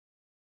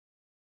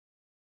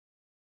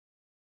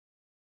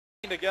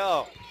To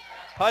go.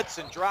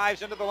 Hudson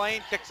drives into the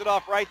lane, kicks it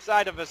off right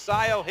side of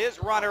Vasayo.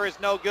 His runner is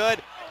no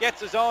good.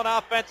 Gets his own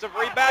offensive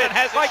rebound and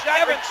has a shot.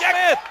 Kevin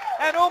Smith,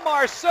 and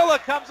Umar Silla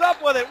comes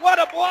up with it. What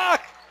a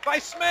block by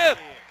Smith.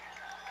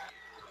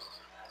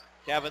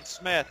 Kevin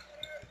Smith,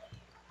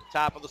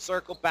 top of the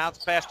circle,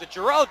 bounce pass to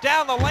Giroux,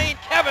 down the lane.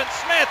 Kevin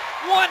Smith,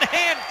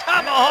 one-hand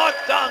tomahawk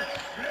dunk.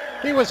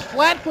 He was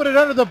flat-footed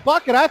under the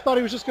bucket. I thought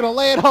he was just going to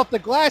lay it off the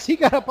glass. He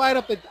got up right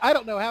up the, I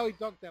don't know how he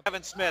dunked that.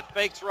 Kevin Smith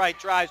fakes right,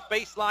 drives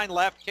baseline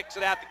left, kicks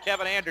it out to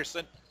Kevin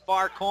Anderson,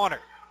 far corner.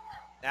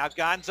 Now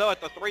Gonzo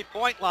at the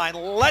three-point line,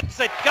 lets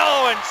it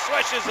go and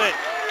swishes it.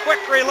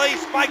 Quick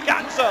release by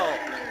Gonzo.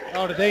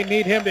 Oh, did they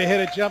need him to hit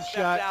a jump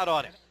shot? Out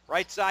on him.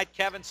 Right side,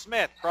 Kevin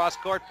Smith,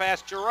 cross-court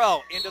pass, Giroux,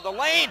 into the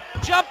lane,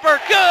 jumper,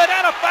 good,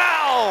 and a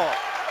foul.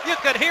 You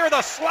could hear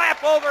the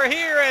slap over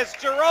here as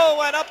Giroux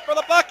went up for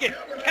the bucket.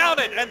 Count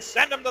it and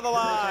send him to the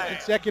line.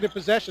 Consecutive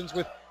possessions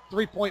with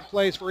three-point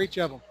plays for each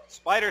of them.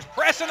 Spiders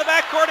press in the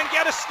backcourt and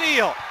get a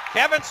steal.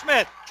 Kevin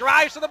Smith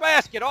drives to the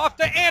basket, off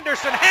to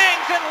Anderson,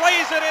 hangs and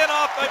lays it in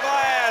off the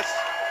glass.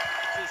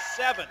 This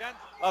is 7th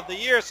of the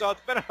year, so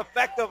it's been an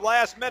effective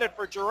last minute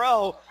for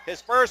Giroux.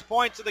 His first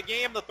points of the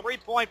game, the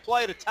three-point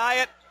play to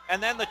tie it,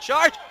 and then the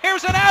charge.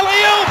 Here's an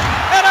alley-oop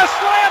and a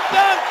slam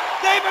dunk.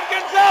 David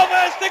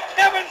Gonzalez to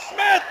Kevin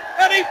Smith,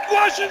 and he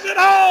flushes it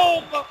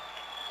home.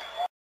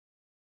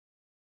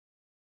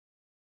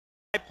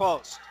 High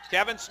post.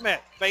 Kevin Smith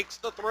fakes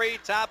the three,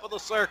 top of the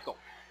circle.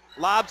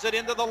 Lobs it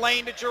into the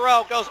lane to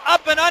Giroux. Goes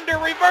up and under,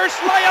 reverse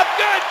layup.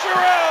 Good,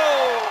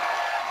 Giroux.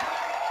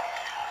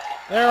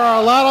 There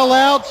are a lot of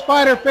loud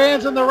Spider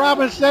fans in the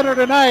Robins Center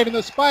tonight, and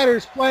the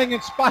Spiders playing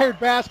inspired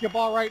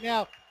basketball right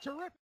now.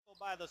 Terrific.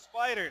 By the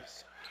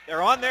Spiders.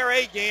 They're on their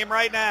A game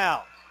right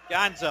now.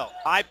 Gonzo,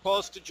 high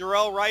post to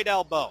Giroux, right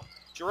elbow.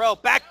 Giroux,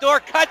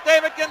 backdoor cut,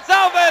 David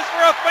Gonzalez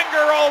for a finger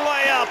roll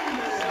layup.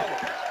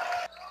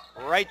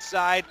 Right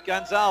side,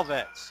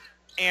 Gonzalez.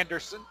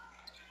 Anderson,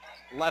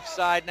 left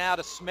side now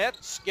to Smith.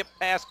 Skip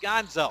past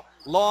Gonzo.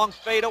 Long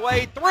fade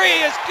away.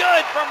 Three is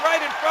good from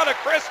right in front of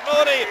Chris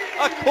Moody.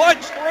 A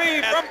clutch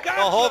three from Gonzo.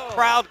 The whole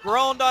crowd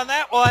groaned on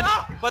that one,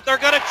 but they're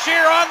going to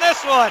cheer on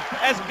this one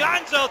as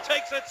Gonzo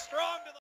takes it strong to the